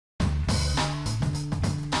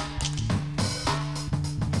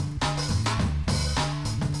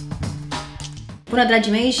Bună,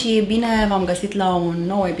 dragii mei, și bine v-am găsit la un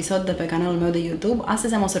nou episod de pe canalul meu de YouTube.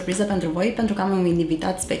 Astăzi am o surpriză pentru voi, pentru că am un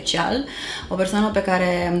invitat special, o persoană pe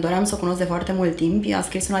care îmi doream să o cunosc de foarte mult timp. A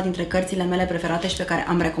scris una dintre cărțile mele preferate și pe care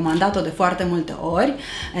am recomandat-o de foarte multe ori,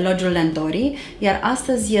 Elogiu Lentorii, iar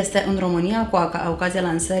astăzi este în România cu ocazia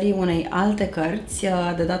lansării unei alte cărți,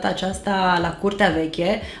 de data aceasta la Curtea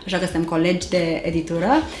Veche, așa că suntem colegi de editură.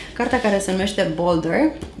 Cartea care se numește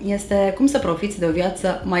Bolder este Cum să profiți de o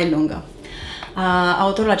viață mai lungă.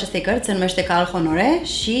 Autorul acestei cărți se numește Carl Honore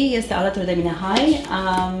și este alături de mine. Hi.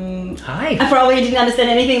 Hi. I probably didn't understand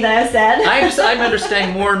anything that I said. I'm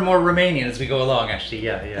understanding more and more Romanian as we go along, actually.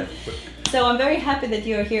 Yeah. So I'm very happy that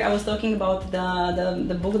you're here. I was talking about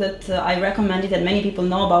the book that I recommended, that many people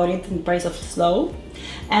know about it, In Praise of Slow.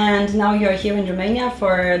 And now you're here in Romania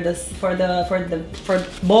for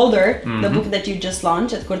Bolder, the book that you just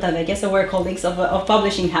launched at Curtea Veche. So we're colleagues of a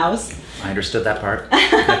publishing house. I understood that part.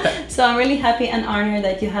 So I'm really happy and honored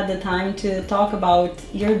that you had the time to talk about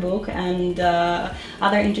your book and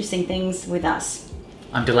other interesting things with us.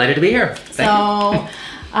 I'm delighted to be here. Thank you.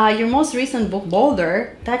 Your most recent book, Bolder,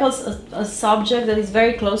 tackles a subject that is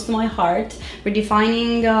very close to my heart,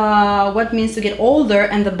 redefining what it means to get older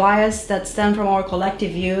and the bias that stem from our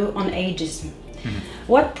collective view on ageism.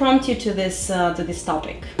 What prompted you to this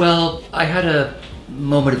topic? Well, I had a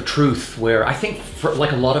moment of truth where I think, for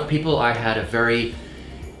like a lot of people, I had a very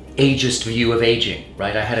ageist view of aging,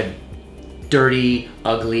 right? I had a dirty,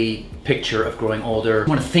 ugly picture of growing older. I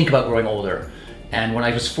want to think about growing older. And when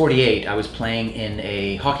I was 48, I was playing in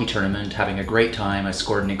a hockey tournament, having a great time. I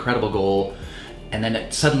scored an incredible goal. And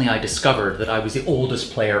then suddenly I discovered that I was the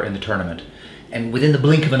oldest player in the tournament. And within the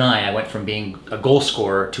blink of an eye, I went from being a goal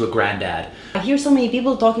scorer to a granddad. I hear so many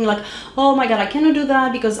people talking like, oh my God, I cannot do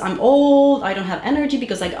that because I'm old. I don't have energy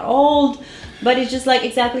because I got old. But it's just like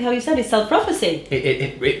exactly how you said, it's self-prophecy.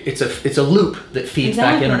 It's a loop that feeds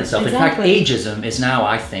back in on itself. Exactly. In fact, ageism is now,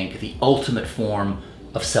 I think, the ultimate form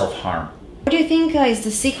of self-harm. What do you think is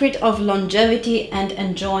the secret of longevity and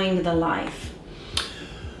enjoying the life?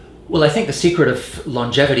 Well, I think the secret of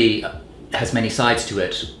longevity has many sides to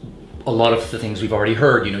it. A lot of the things we've already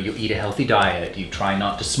heard, you know, you eat a healthy diet, you try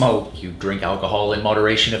not to smoke, you drink alcohol in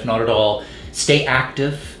moderation, if not at all. Stay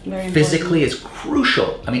active physically is crucial.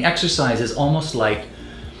 I mean, exercise is almost like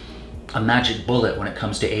a magic bullet when it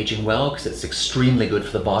comes to aging well, because it's extremely good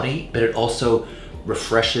for the body, but it also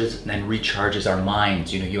refreshes and recharges our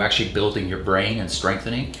minds. You know, you're actually building your brain and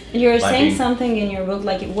strengthening. You're saying something in your book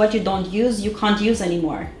like what you don't use, you can't use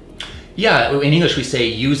anymore. Yeah, in English we say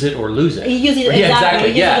use it or lose it. Use it, exactly.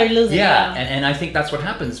 Use it or lose it. Yeah. And I think that's what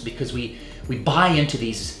happens because we buy into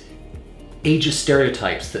these ageist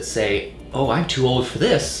stereotypes that say, oh, I'm too old for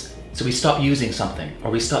this, so we stop using something,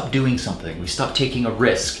 or we stop doing something, we stop taking a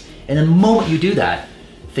risk. And the moment you do that,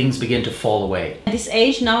 things begin to fall away. At this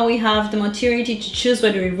age now we have the maturity to choose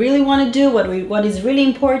what we really want to do, what is really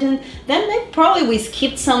important. Then probably we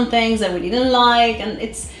skipped some things that we didn't like, and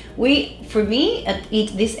for me at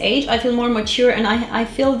this age I feel more mature, and I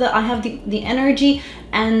feel that I have the energy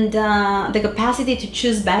and the capacity to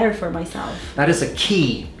choose better for myself. That is a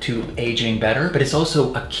key to aging better, but it's also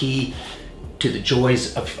a key to the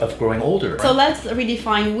joys of growing older. So let's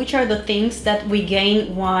redefine which are the things that we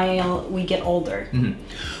gain while we get older.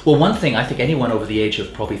 Well, one thing I think anyone over the age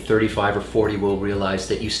of probably 35 or 40 will realize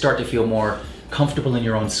that you start to feel more comfortable in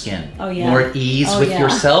your own skin, more at ease with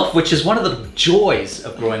yourself, which is one of the joys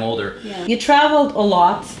of growing older. You traveled a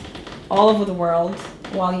lot all over the world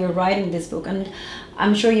while you're writing this book, and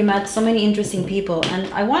I'm sure you met so many interesting people, and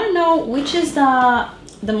I want to know which is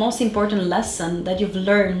the most important lesson that you've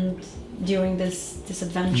learned during this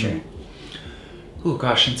adventure. Oh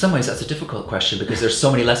gosh, in some ways that's a difficult question because there's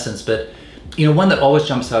so many lessons, but you know, one that always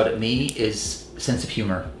jumps out at me is sense of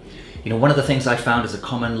humor. You know, one of the things I found as a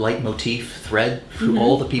common leitmotif thread through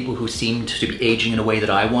all the people who seemed to be aging in a way that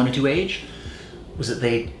I wanted to age was that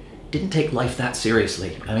they didn't take life that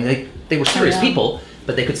seriously. I mean, they were serious people,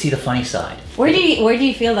 but they could see the funny side. Where do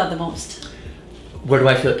you feel that the most? Where do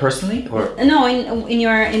I feel it personally, or no,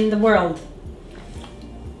 in the world?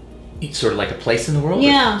 Sort of like a place in the world?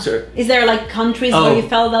 Yeah. Is there like countries where you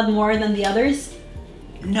felt that more than the others?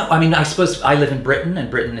 No, I mean, I suppose I live in Britain, and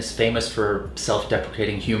Britain is famous for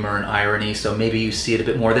self-deprecating humor and irony, so maybe you see it a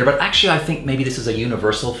bit more there. But actually, I think maybe this is a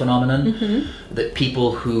universal phenomenon, that people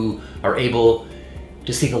who are able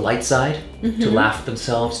to see the light side, to laugh at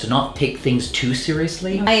themselves, to not take things too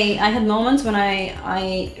seriously. I had moments when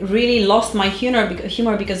I really lost my humor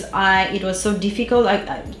because it was so difficult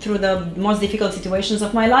through the most difficult situations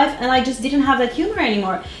of my life, and I just didn't have that humor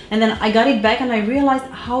anymore. And then I got it back, and I realized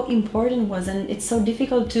how important it was, and it's so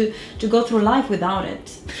difficult to go through life without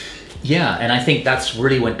it. Yeah, and I think that's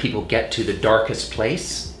really when people get to the darkest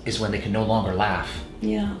place, is when they can no longer laugh.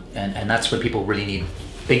 Yeah. And that's when people really need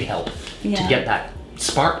big help to get that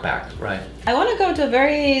spark back, right? I want to go to a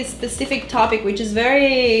very specific topic which is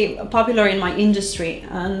very popular in my industry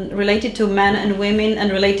and related to men and women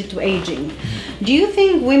and related to aging. Do you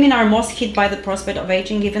think women are most hit by the prospect of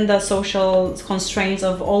aging, given the social constraints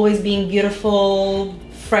of always being beautiful,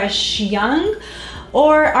 fresh, young,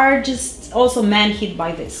 or are just also men hit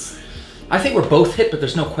by this? I think we're both hit, but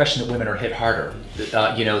there's no question that women are hit harder.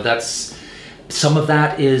 You know, that's... Some of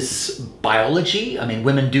that is biology. I mean,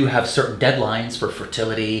 women do have certain deadlines for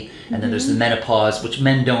fertility, and then there's the menopause, which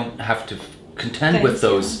men don't have to contend with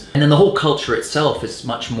those. And then the whole culture itself is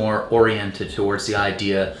much more oriented towards the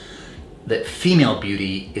idea that female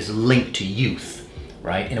beauty is linked to youth,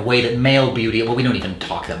 right? In a way that male beauty, well, we don't even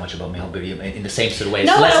talk that much about male beauty in the same sort of way.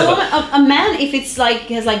 No, but a man, if it's like,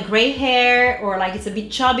 he has like gray hair or like it's a bit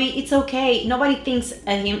chubby, it's okay. Nobody thinks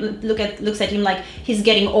at him, looks at him like he's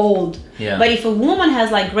getting old. Yeah. But if a woman has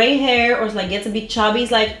like gray hair or like gets a bit chubby,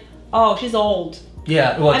 it's like, oh, she's old.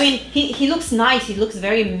 Yeah. Well, I mean, he looks nice. He looks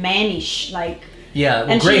very mannish, like. Yeah.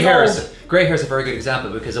 Well, gray hair is a very good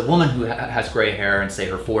example, because a woman who has gray hair in say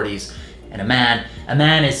her 40s, and a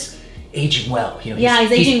man is aging well. You know,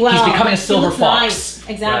 he's aging well. He's becoming a silver fox. Nice.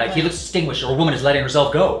 Exactly. He looks distinguished. Or a woman is letting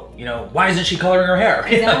herself go. You know, why isn't she coloring her hair?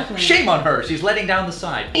 Exactly. Shame on her. She's letting down the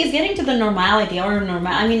side. He's getting to the normality,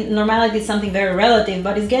 I mean, normality is something very relative,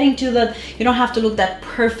 but it's getting to that you don't have to look that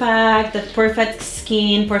perfect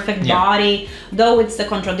skin, perfect body. Though it's the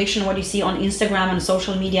contradiction what you see on Instagram and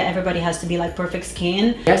social media, everybody has to be like perfect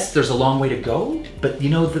skin. Yes, there's a long way to go, but you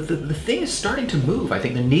know, the thing is starting to move. I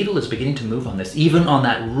think the needle is beginning to move on this, even on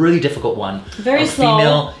that really difficult one. Very slow.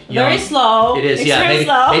 Female, young, very slow. It is, yeah,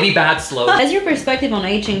 maybe bad slow. Has your perspective on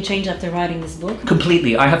aging changed after writing this book?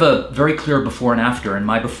 Completely. I have a very clear before and after, and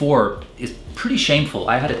my before is pretty shameful.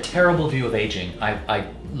 I had a terrible view of aging. I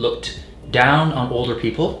looked down on older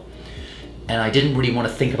people, and I didn't really want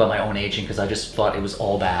to think about my own aging because I just thought it was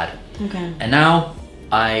all bad. Okay. And now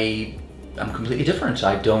I'm completely different.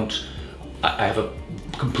 I have a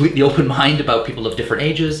completely open mind about people of different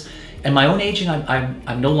ages, and my own aging,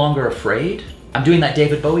 I'm no longer afraid. I'm doing that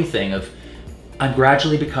David Bowie thing of I'm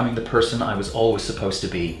gradually becoming the person I was always supposed to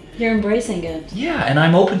be. You're embracing it. Yeah, and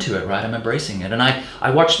I'm open to it, right? I'm embracing it. And I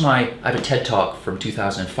watched I have a TED Talk from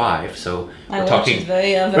 2005, so we're talking...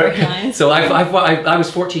 very nice. So I was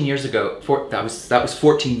 14 years ago, that was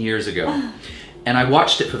 14 years ago. And I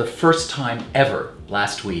watched it for the first time ever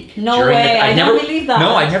last week. No way, I never believe that.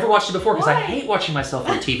 No, I never watched it before because I hate watching myself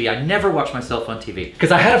on TV. I never watch myself on TV.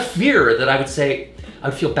 Because I had a fear that I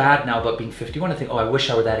would feel bad now about being 51 and think, oh, I wish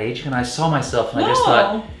I were that age. And I saw myself and I just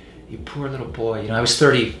thought, you poor little boy. You know, I was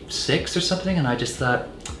 36 or something, and I just thought,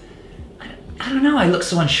 I don't know, I look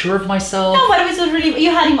so unsure of myself. No, but it was really,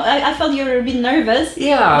 you had him, I felt you were a bit nervous.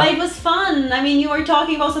 Yeah. But it was fun. I mean, you were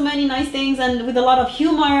talking about so many nice things and with a lot of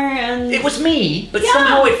humor and... It was me, but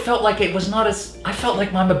somehow it felt like it was not as, I felt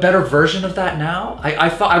like I'm a better version of that now.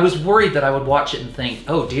 I was worried that I would watch it and think,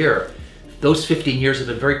 oh dear, those 15 years have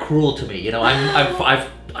been very cruel to me. You know,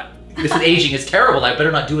 this aging is terrible. I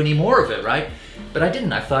better not do any more of it, right? But I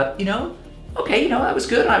didn't. I thought, you know, okay, you know, that was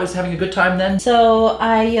good. I was having a good time then. So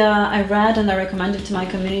I read and I recommended to my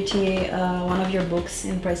community one of your books,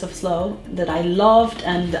 In Praise of Slow, that I loved,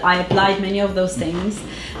 and I applied many of those things.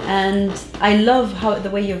 And I love the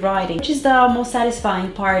way you're writing. Which is the most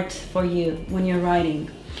satisfying part for you when you're writing?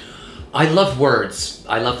 I love words.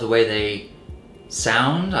 I love the way they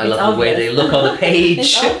sound. I love the way they look on the page.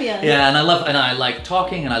 It's obvious. Yeah, and I like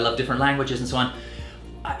talking, and I love different languages and so on.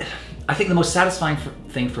 I think the most satisfying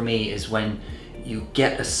thing for me is when you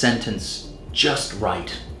get a sentence just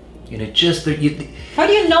right. You know, just how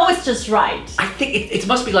do you know it's just right? I think it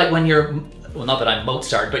must be like when you're, well, not that I'm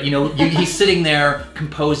Mozart, but you know, he's sitting there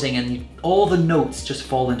composing, and all the notes just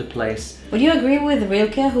fall into place. Would you agree with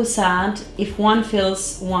Rilke, who said, if one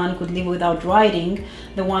feels one could live without writing,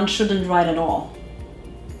 then one shouldn't write at all?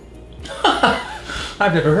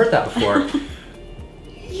 I've never heard that before.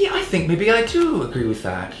 Yeah, I think maybe I do agree with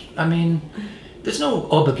that. I mean, there's no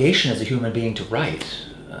obligation as a human being to write.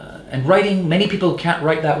 And writing, many people can't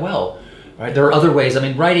write that well, right? There are other ways. I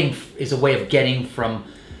mean, writing is a way of getting from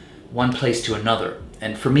one place to another.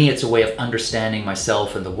 And for me, it's a way of understanding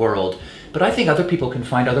myself and the world. But I think other people can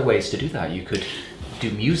find other ways to do that. You could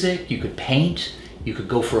do music, you could paint, you could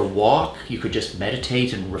go for a walk, you could just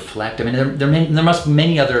meditate and reflect. I mean, there must be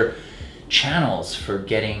many other channels for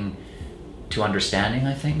getting to understanding,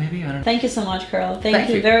 I think, maybe. I don't know. Thank you so much, Carl. Thank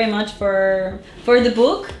you you very much for the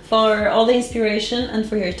book, for all the inspiration, and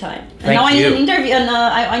for your time. And Thank now I need you. an interview, and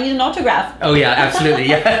I need an autograph. Oh yeah, absolutely.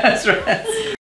 Yeah, that's right.